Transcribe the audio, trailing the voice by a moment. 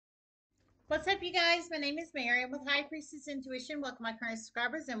What's up, you guys? My name is Mary. I'm with High Priestess Intuition. Welcome, my current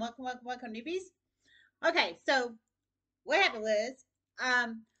subscribers, and welcome, newbies. Okay, so what happened was,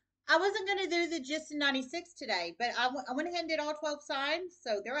 I wasn't going to do the Jist in 96 today, but I went ahead and did all 12 signs,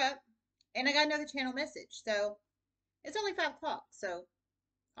 so they're up. And I got another channel message, so it's only 5 o'clock, so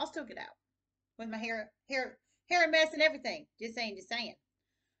I'll still get out with my hair a mess and everything. Just saying, just saying.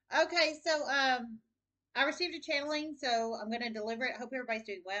 Okay, so, I received a channeling, so I'm going to deliver it. I hope everybody's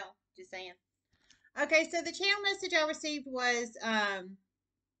doing well. Just saying. Okay, so the channel message I received was um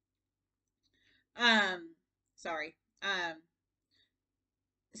sorry.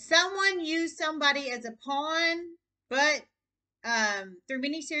 Someone used somebody as a pawn, but through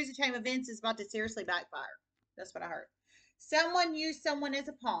many series of chain events is about to seriously backfire. That's what I heard. Someone used someone as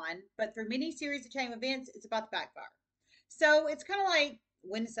a pawn, but through many series of chain events, it's about to backfire. So it's kind of like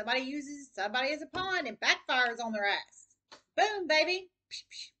when somebody uses somebody as a pawn, it backfires on their ass. Boom, baby.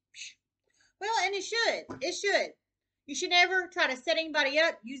 Well, and it should. It should. You should never try to set anybody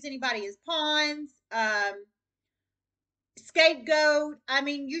up, use anybody as pawns, scapegoat. I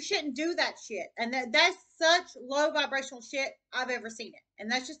mean, you shouldn't do that shit. And that's such low vibrational shit I've ever seen it.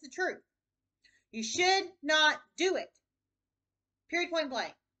 And that's just the truth. You should not do it. Period, point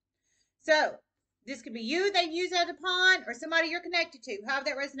blank. So, this could be you they use as a pawn or somebody you're connected to, however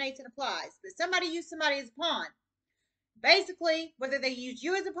that resonates and applies. But somebody used somebody as a pawn. Basically, whether they use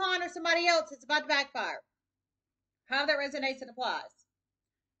you as a pawn or somebody else, it's about to backfire. How that resonates and applies.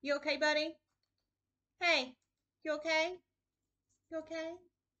 You okay, buddy? Hey, you okay? You okay?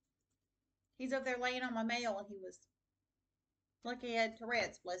 He's over there laying on my mail and he was lucky he had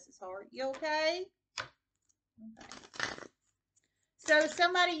Tourette's, bless his heart. You okay? Okay. So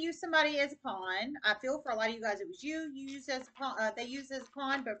somebody used somebody as a pawn. I feel for a lot of you guys it was you used as a pawn. They used as a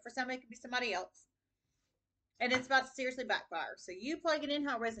pawn, but for some it could be somebody else. And it's about to seriously backfire. So you plug it in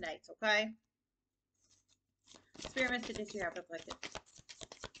how it resonates, okay? Spirit messages you have reflected.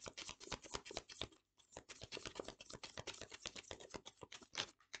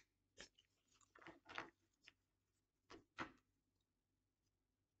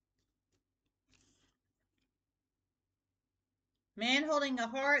 Man holding a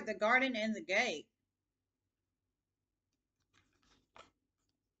heart, the garden, and the gate.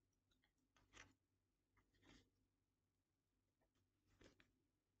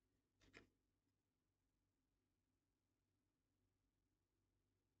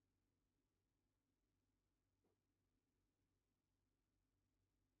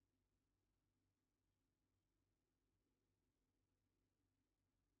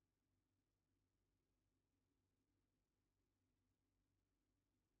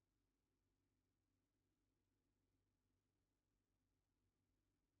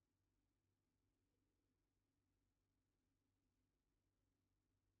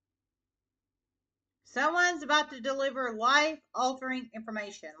 Someone's about to deliver life-altering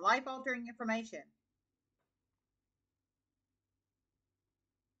information. Life-altering information.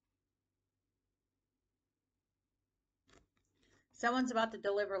 Someone's about to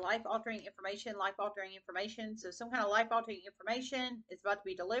deliver life-altering information. Life-altering information. So some kind of life-altering information is about to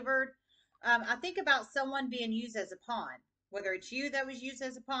be delivered. I think about someone being used as a pawn, whether it's you that was used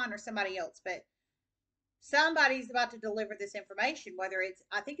as a pawn or somebody else, but somebody's about to deliver this information, whether it's,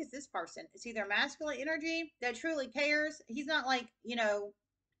 I think it's this person. It's either masculine energy that truly cares. He's not like,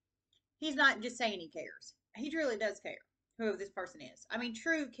 he's not just saying he cares. He truly does care, whoever this person is. I mean,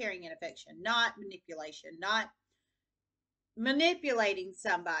 true caring and affection, not manipulation, not manipulating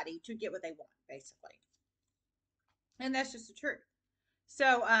somebody to get what they want, basically. And that's just the truth.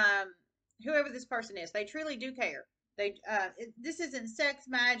 So, whoever this person is, they truly do care. This isn't sex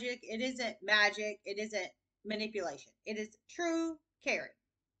magic. It isn't magic. It isn't manipulation. It is true caring.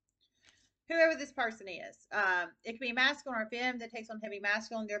 Whoever this person is, it can be a masculine or a femme that takes on heavy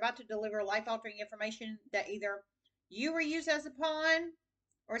masculine. They're about to deliver life-altering information that either you were used as a pawn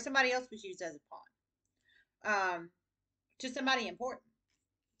or somebody else was used as a pawn to somebody important.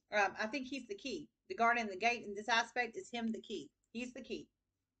 I think he's the key. The guard in the gate in this aspect is him the key. He's the key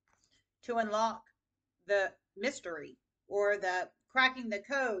to unlock the mystery or the cracking the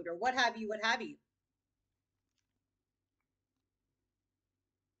code or what have you, what have you.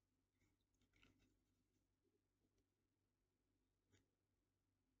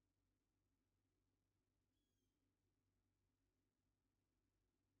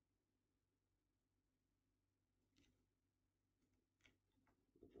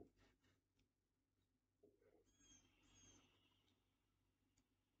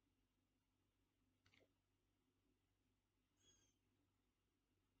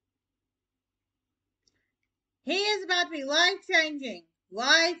 He is about to be life changing.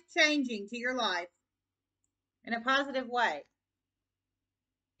 life changing to your life in a positive way.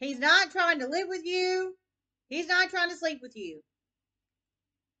 He's not trying to live with you. He's not trying to sleep with you.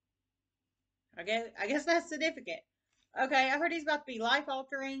 I guess that's significant. Okay, I heard he's about to be life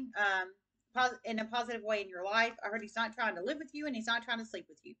altering, in a positive way in your life. I heard he's not trying to live with you and he's not trying to sleep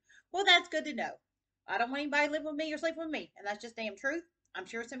with you. Well, that's good to know. I don't want anybody to live with me or sleep with me, and that's just damn truth. I'm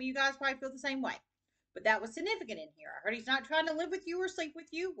sure some of you guys probably feel the same way. But that was significant in here. I heard he's not trying to live with you or sleep with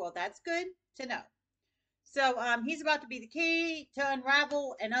you. Well, that's good to know. So he's about to be the key to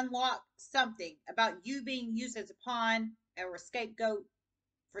unravel and unlock something about you being used as a pawn or a scapegoat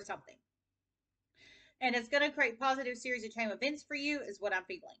for something. And it's going to create positive series of chain events for you, is what I'm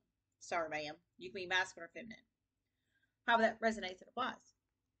feeling. Sorry, ma'am. You can be masculine or feminine. How that resonates and applies.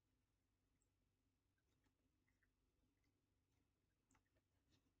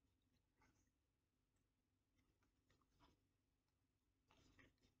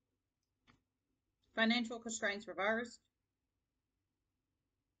 Financial constraints reversed.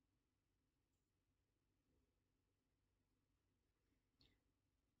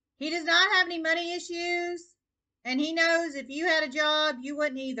 He does not have any money issues. And he knows if you had a job, you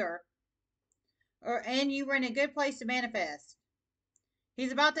wouldn't either. And you were in a good place to manifest.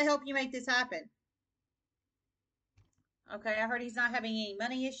 He's about to help you make this happen. Okay, I heard he's not having any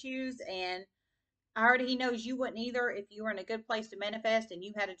money issues, and I heard he knows you wouldn't either if you were in a good place to manifest and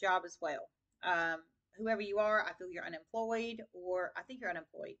you had a job as well. Whoever you are, I feel you're unemployed, or I think you're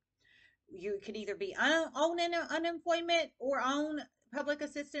unemployed. You could either be on unemployment or on public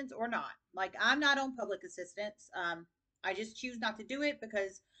assistance or not. Like, I'm not on public assistance. I just choose not to do it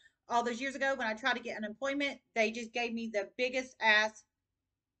because all those years ago when I tried to get unemployment, they just gave me the biggest ass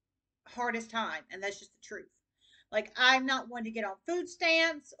hardest time, and that's just the truth. Like, I'm not one to get on food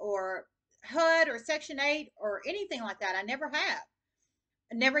stamps or HUD or Section 8 or anything like that. I never have.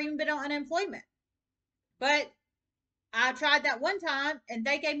 I never even been on unemployment. But I tried that one time, and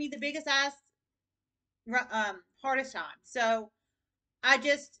they gave me the biggest ass hardest time. So I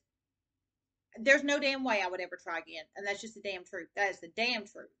just, there's no damn way I would ever try again, and that's just the damn truth. That is the damn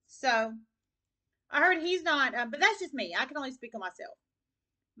truth. So I heard he's not, but that's just me. I can only speak on myself.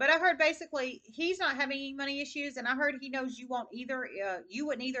 But I heard basically he's not having any money issues, and I heard he knows you won't either. You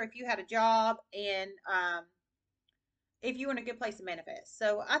wouldn't either if you had a job and if you were in a good place to manifest.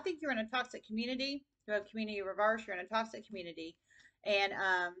 So I think you're in a toxic community. You have community reverse. You're in a toxic community, and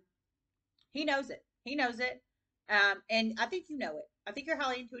he knows it. He knows it, and I think you know it. I think you're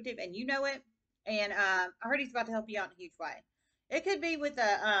highly intuitive, and you know it. And I heard he's about to help you out in a huge way. It could be with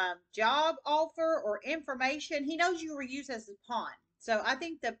a job offer or information. He knows you were used as a pawn. So I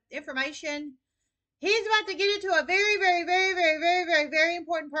think the information, he's about to get it to a very, very, very, very, very, very, very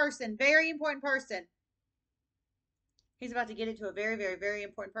important person. Very important person. He's about to get it to a very, very, very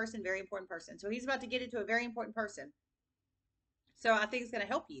important person. Very important person. So he's about to get it to a very important person. So I think it's going to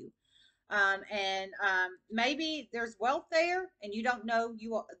help you. And maybe there's wealth there, and you don't know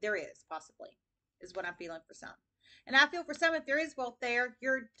there is possibly, is what I'm feeling for some. And I feel for some, if there is wealth there,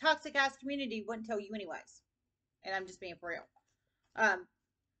 your toxic ass community wouldn't tell you anyways. And I'm just being for real.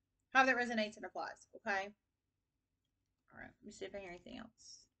 How that resonates and applies. Okay. All right. Let me see if I hear anything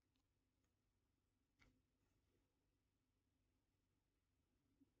else.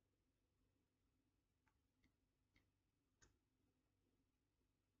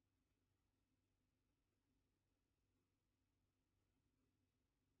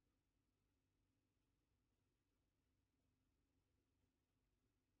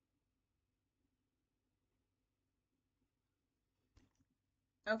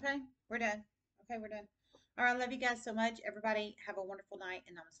 Okay, we're done. Okay, we're done. All right, I love you guys so much. Everybody, have a wonderful night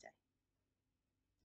and namaste.